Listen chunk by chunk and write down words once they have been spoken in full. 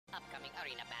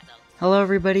Hello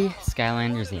everybody,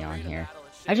 Skylander Xeon here.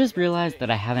 I just realized that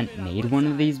I haven't made one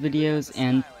of these videos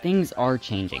and things are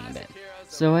changing a bit.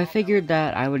 So I figured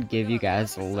that I would give you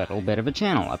guys a little bit of a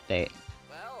channel update.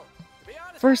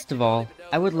 First of all,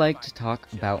 I would like to talk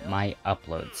about my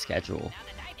upload schedule.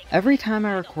 Every time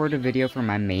I record a video for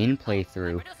my main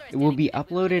playthrough, it will be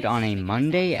uploaded on a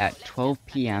Monday at 12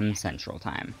 PM Central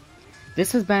Time.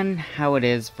 This has been how it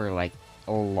is for like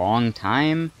a long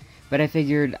time, but I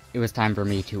figured it was time for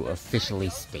me to officially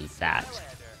state that.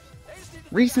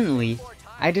 Recently,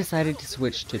 I decided to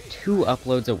switch to 2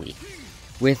 uploads a week,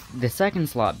 with the second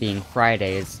slot being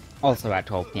Fridays, also at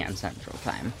 12 PM Central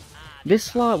Time. This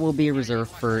slot will be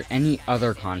reserved for any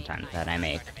other content that I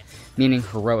make, meaning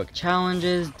heroic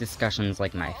challenges, discussions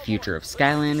like my Future of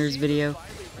Skylanders video,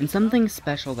 and something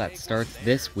special that starts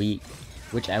this week,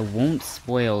 which I won't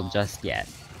spoil just yet,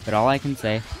 but all I can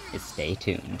say is stay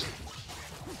tuned.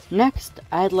 Next,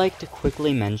 I'd like to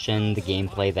quickly mention the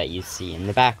gameplay that you see in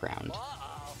the background.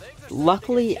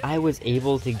 Luckily, I was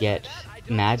able to get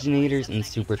Imaginators and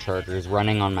Superchargers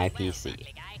running on my PC,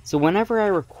 so whenever I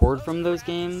record from those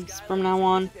games from now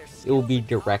on, it will be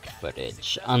direct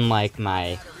footage, unlike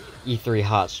my E3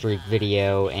 Hot Streak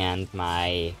video and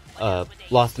my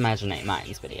Lost Imaginate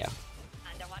Mines video.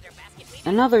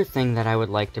 Another thing that I would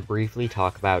like to briefly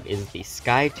talk about is the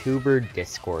SkyTuber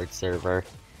Discord server.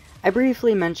 I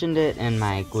briefly mentioned it in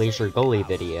my Glacier Gully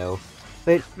video,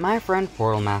 but my friend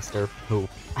Portalmaster, who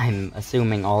I'm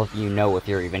assuming all of you know if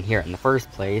you're even here in the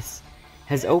first place,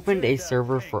 has opened a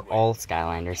server for all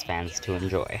Skylanders fans to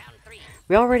enjoy.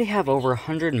 We already have over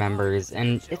 100 members,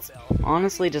 and it's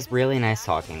honestly just really nice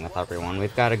talking with everyone.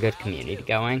 We've got a good community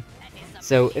going.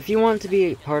 So if you want to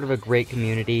be part of a great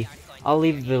community, I'll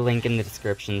leave the link in the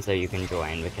description so you can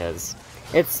join, because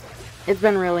it's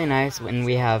been really nice when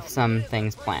we have some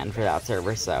things planned for that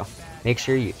server, so make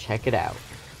sure you check it out.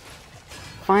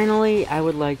 Finally, I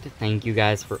would like to thank you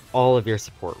guys for all of your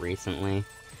support recently.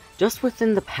 Just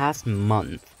within the past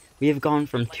month, we have gone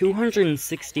from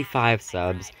 265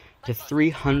 subs to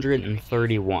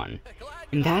 331,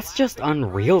 and that's just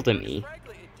unreal to me.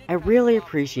 I really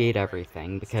appreciate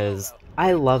everything, because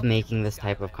I love making this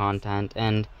type of content,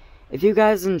 and if you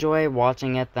guys enjoy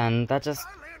watching it, then that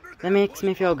makes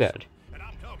me feel good.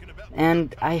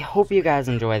 And I hope you guys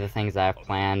enjoy the things I have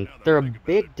planned. They're a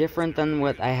bit different than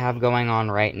what I have going on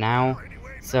right now,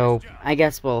 so I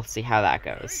guess we'll see how that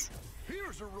goes.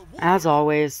 As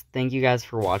always, thank you guys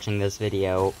for watching this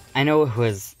video. I know it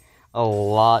was a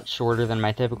lot shorter than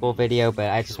my typical video, but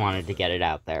I just wanted to get it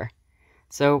out there.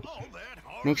 So,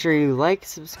 make sure you like,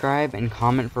 subscribe, and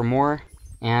comment for more,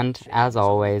 and as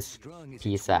always,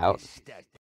 peace out.